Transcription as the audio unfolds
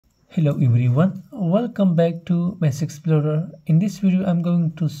Hello everyone, welcome back to Maths Explorer. In this video I'm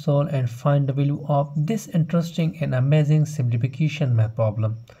going to solve and find the value of this interesting and amazing simplification math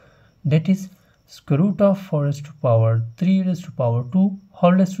problem, that is square root of 4 raised to power 3 raised to power 2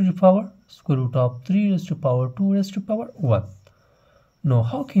 whole raised to the power square root of 3 raised to power 2 raised to power 1. Now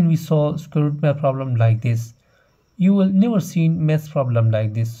how can we solve square root math problem like this? You will never seen math problem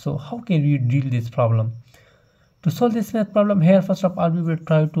like this, so how can we deal this problem? To solve this math problem here, first of all we will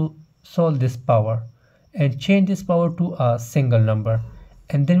try to solve this power and change this power to a single number,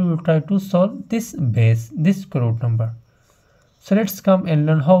 and then we will try to solve this base, this square root number. So let's come and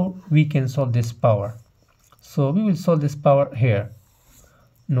learn how we can solve this power. So we will solve this power here.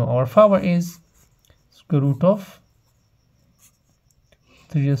 Now our power is square root of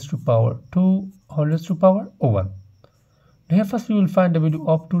 3 raised to power 2 whole raised to power 1. Now here first we will find the value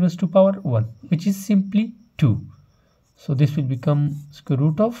of 2 raised to power 1, which is simply 2. So this will become square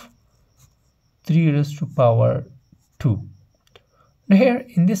root of 3 raised to power 2. Now here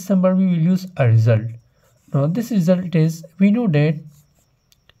in this number we will use a result. Now this result is, we know that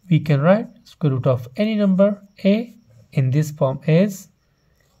we can write square root of any number a in this form as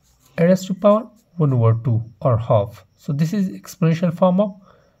a raised to power 1 over 2 or half. So this is exponential form of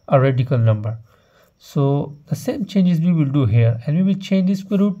a radical number. So the same changes we will do here, and we will change this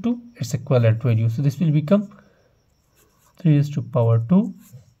square root to its equivalent value. So this will become 3 raised to power 2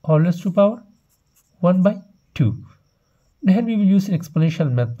 whole raised to power 1 by 2. Then we will use an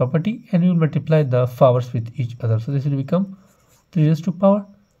exponential math property and we will multiply the powers with each other. So this will become 3 raised to power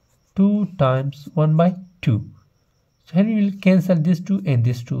 2 times 1 by 2. So here we will cancel this 2 and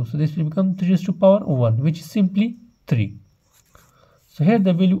this 2. So this will become 3 raised to power 1, which is simply 3. So here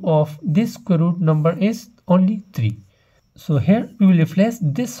the value of this square root number is only 3. So here we will replace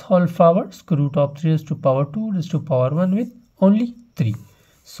this whole power square root of 3 raised to power 2 raised to power 1 with only 3.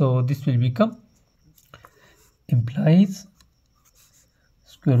 So this will become implies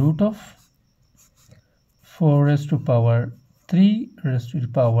square root of 4 raised to power 3 raised to the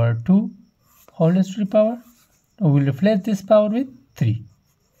power 2 whole raised to the power. Now we will replace this power with 3.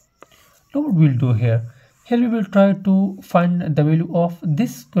 Now what we will do here? Here we will try to find the value of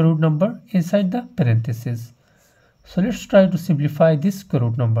this square root number inside the parentheses. So let's try to simplify this square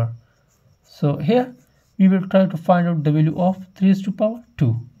root number. So here we will try to find out the value of 3 raised to power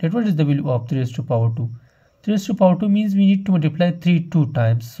 2. That what is the value of 3 raised to power 2? 3 raised to power 2 means we need to multiply 3 2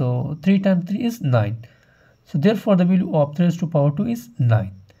 times. So 3 times 3 is 9. So therefore the value of 3 raised to power 2 is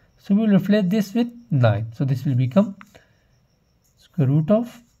 9. So we will replace this with 9. So this will become square root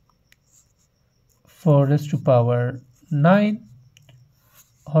of 4 raised to power 9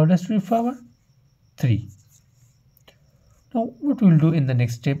 whole raised to the power 3. Now what we will do in the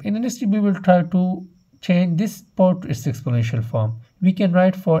next step? In the next step we will try to change this part to its exponential form. We can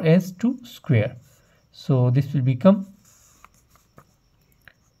write 4 as 2 square. So this will become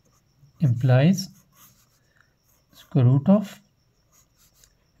implies square root of,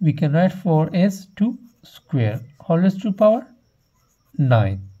 we can write 4 as 2 square whole raised to power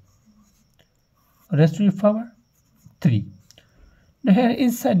 9 raised to the power 3. Now here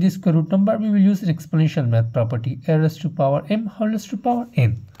inside this square root number we will use an exponential math property, a raised to power m whole raised to power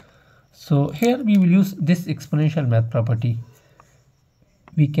n. So here we will use this exponential math property.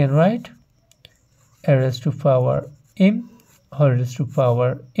 We can write a raised to power m whole raised to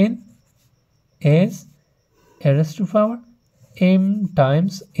power n as a raised to power m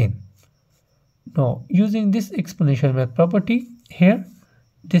times n. Now using this exponential math property, here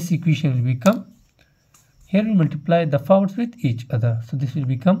this equation will become, here we multiply the powers with each other. So this will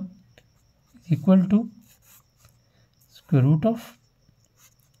become equal to square root of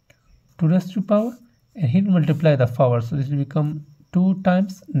 2 raised to power, and here we multiply the powers. So this will become 2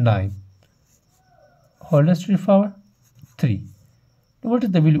 times 9 whole raised to the power 3. Now what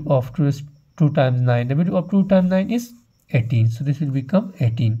is the value of 2 times 9? The value of 2 times 9 is 18. So this will become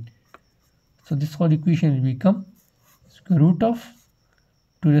 18. So this whole equation will become square root of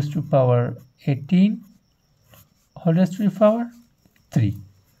 2 raised to power 18 whole raised to the power 3.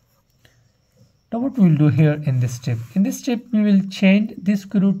 Now what we will do here in this step? In this step we will change this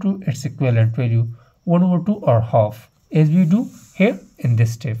square root to its equivalent value 1 over 2 or half, as we do here in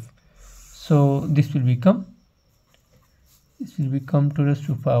this step. So this will become 2 raised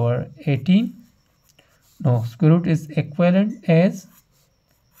to power 18. Now square root is equivalent as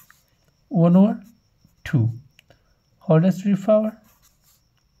 1 over 2 whole raised to the power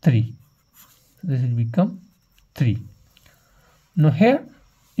 3. So this will become 3. Now here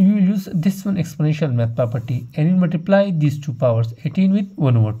we will use this one exponential math property and we multiply these two powers 18 with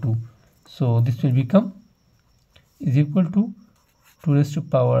 1 over 2. So this will become is equal to 2 raised to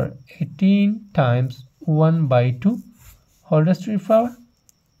power 18 times 1 by 2 whole raised to the power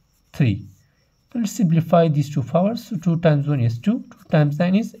 3. Let's simplify these two powers. So 2 times 1 is 2, 2 times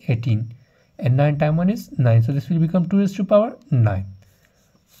 9 is 18, and 9 times 1 is 9. So this will become 2 raised to power 9.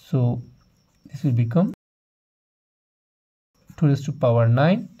 So this will become 2 raised to power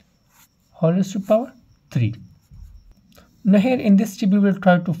 9 whole raised to power 3. Now here in this step we will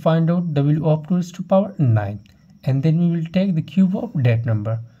try to find out the value of 2 raised to power 9, and then we will take the cube of that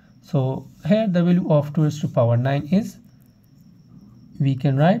number. So here the value of 2 raised to power 9 is, we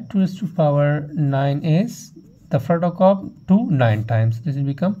can write 2 raised to power 9 is the product of 2 9 times. This will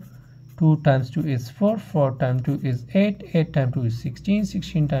become 2 times 2 is 4, 4 times 2 is 8, 8 times 2 is 16,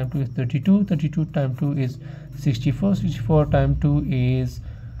 16 times 2 is 32, 32 times 2 is 64, 64 times 2 is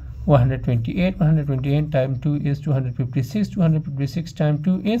 128, 128 times 2 is 256, 256 times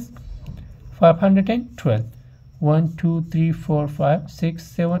 2 is 512. 1 2 3 4 5 6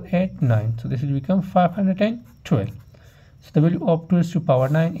 7 8 9. So this will become 512. So the value of 2 raised to power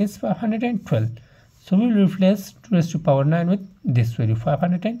 9 is 512. So we will replace 2 raised to power 9 with this value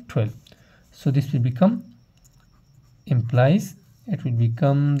 512. So this will become, implies it will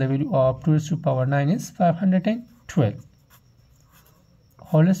become the value of 2 raised to power 9 is 512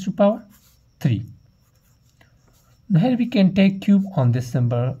 whole raised to power 3. Now here we can take cube on this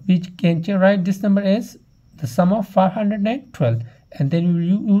number. We can write this number as the sum of 512, and then we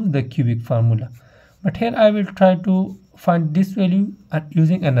will use the cubic formula. But here I will try to find this value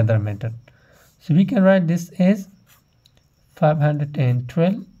using another method. So we can write this as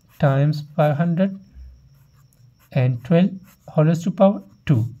 512 times 512 whole raised to power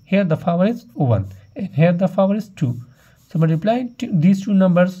 2. Here the power is 1 and here the power is 2. So multiplying these two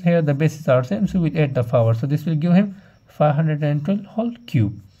numbers, here the bases are same, so we'll add the power. So this will give him 512 whole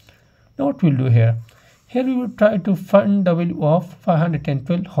cube. Now what we'll do here? Here we will try to find the value of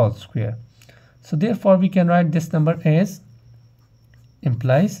 512 whole square. So therefore we can write this number as,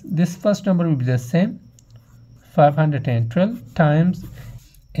 implies this first number will be the same 512 times,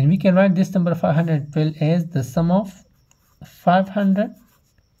 and we can write this number 512 as the sum of 500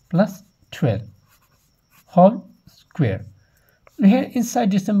 plus 12 whole square. Here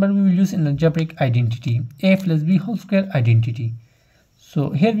inside this number we will use an algebraic identity, a plus b whole square identity. So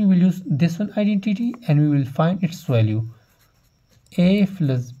here we will use this one identity and we will find its value, a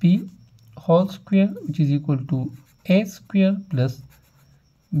plus b whole square, which is equal to a square plus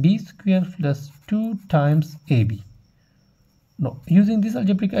b square plus 2 times ab. Now using this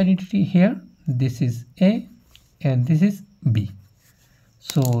algebraic identity, here this is a and this is b.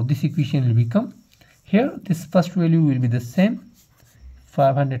 So this equation will become, here this first value will be the same,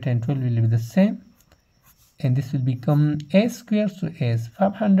 512 will be the same, and this will become a square, so a is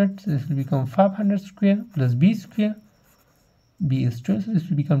 500, so this will become 500 square plus b square, b is 12, so this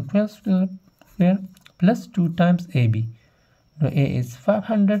will become 12 square plus 2 times ab. Now a is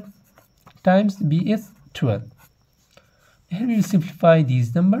 500 times b is 12. Here we will simplify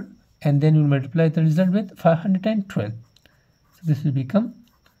these numbers and then we will multiply the result with 512. So this will become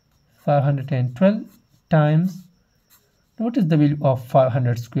 512 times, what is the value of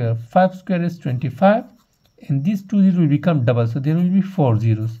 500 square? 5 square is 25, and these two zeros will become double, so there will be 4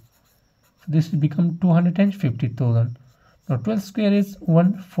 zeros. So this will become 250,000. Now 12 square is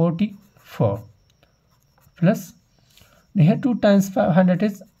 144 plus, here 2 times 500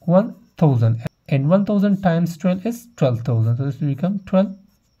 is 1000, and 1000 times 12 is 12,000. So this will become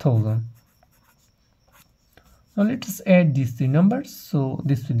 12,000. Now let us add these three numbers. So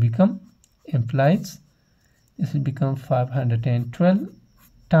this will become, implies this will become 512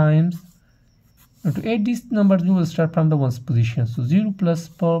 times, now to add these numbers we will start from the ones position. So 0 plus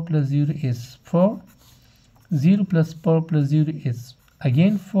 4 plus 0 is 4, 0 plus 4 plus 0 is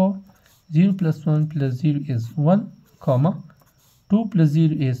again 4, 0 plus 1 plus 0 is 1, comma 2 plus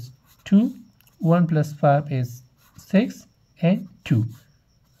 0 is 2, 1 plus 5 is 6 and 2.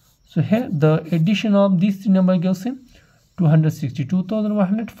 So here the addition of these three numbers gives him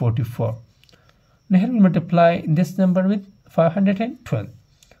 262,144. Now here we multiply this number with 512.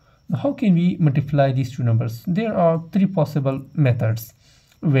 Now how can we multiply these two numbers? There are three possible methods,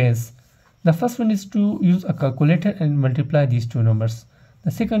 ways. The first one is to use a calculator and multiply these two numbers.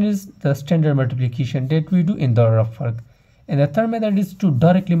 The second is the standard multiplication that we do in the rough work. And the third method is to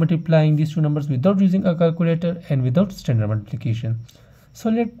directly multiplying these two numbers without using a calculator and without standard multiplication. So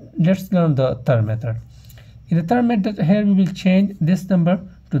let's learn the third method. In the third method, here we will change this number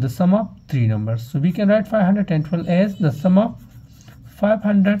to the sum of three numbers. So we can write 512 as the sum of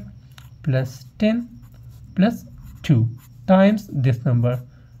 500 plus 10 plus 2 times this number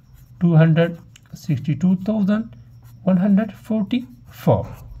 262,144. 144.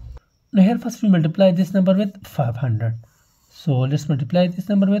 Now here first we multiply this number with 500. So let's multiply this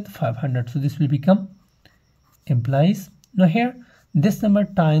number with 500. So this will become implies. Now here this number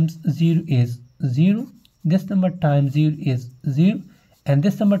times 0 is 0. This number times 0 is 0. And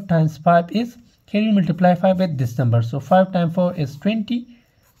this number times 5 is, here you multiply 5 with this number. So 5 times 4 is 20.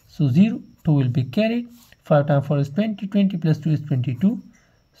 So 0, 2 will be carried. 5 times 4 is 20. 20 plus 2 is 22.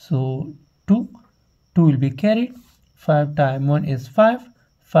 So 2 will be carried. 5 times 1 is 5.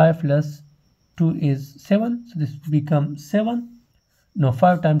 5 plus 2 is 7. So this will become 7. Now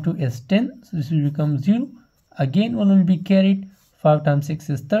 5 times 2 is 10. So this will become 0. Again 1 will be carried. 5 times 6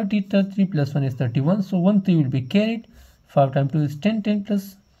 is 30. 30 plus 1 is 31. So 1 3 will be carried. 5 times 2 is 10. 10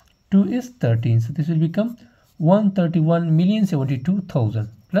 plus 2 is 13. So this will become 131,072,000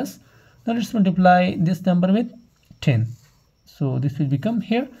 plus. Now let's multiply this number with 10. So this will become,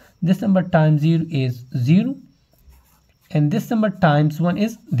 here this number times 0 is 0. And this number times 1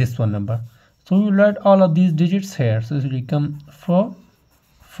 is this one number. So we will write all of these digits here. So this will become 4,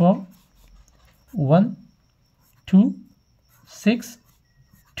 4, 1, 2, 6,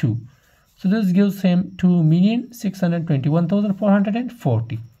 2. So this gives him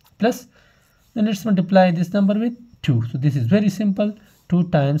 2,621,440 plus. Then let's multiply this number with 2. So this is very simple. 2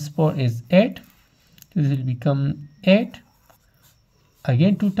 times 4 is 8. This will become 8.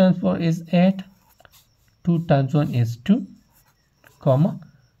 Again 2 times 4 is 8. 2 times 1 is 2, comma.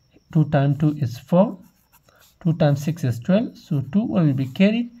 2 times 2 is 4. 2 times 6 is 12. So 2 1 will be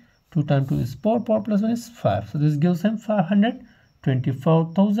carried. 2 times 2 is 4. 4 plus 1 is 5. So this gives him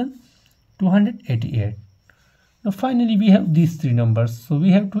 524,288. Now finally we have these three numbers. So we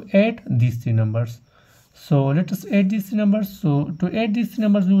have to add these three numbers. So let us add these three numbers. So to add these three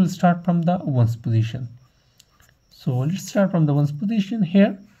numbers we will start from the ones position. So let's start from the ones position.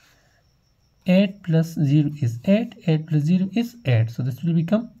 Here 8 plus 0 is 8. 8 plus 0 is 8. So this will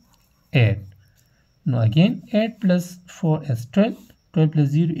become 8. Now again 8 plus 4 is 12. 12 plus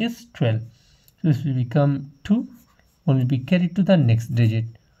 0 is 12. So this will become 2. 1 will be carried to the next digit.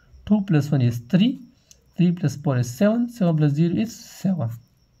 2 plus 1 is 3. 3 plus 4 is 7. 7 plus 0 is 7.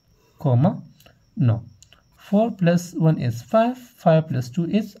 Comma. No. 4 plus 1 is 5. 5 plus 2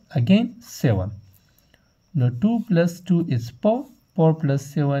 is again 7. Now 2 plus 2 is 4. 4 plus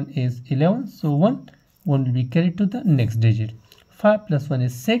 7 is 11. So 1 will be carried to the next digit. 5 plus 1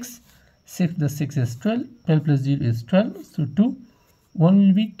 is 6. 6 plus 6 is 12. 12 plus 0 is 12. So 2. 1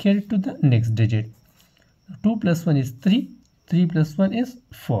 will be carried to the next digit. 2 plus 1 is 3. 3 plus 1 is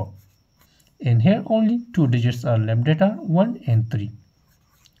 4. And here only two digits are left, that are 1 and 3.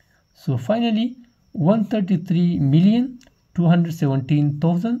 So finally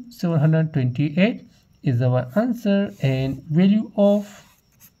 133,217,728 is our answer and value of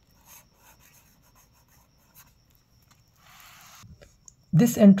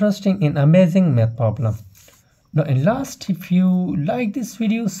this interesting and amazing math problem. Now in last, if you like this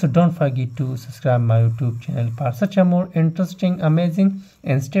video, so don't forget to subscribe my YouTube channel for such a more interesting, amazing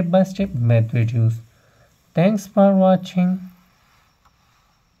and step-by-step math videos. Thanks for watching.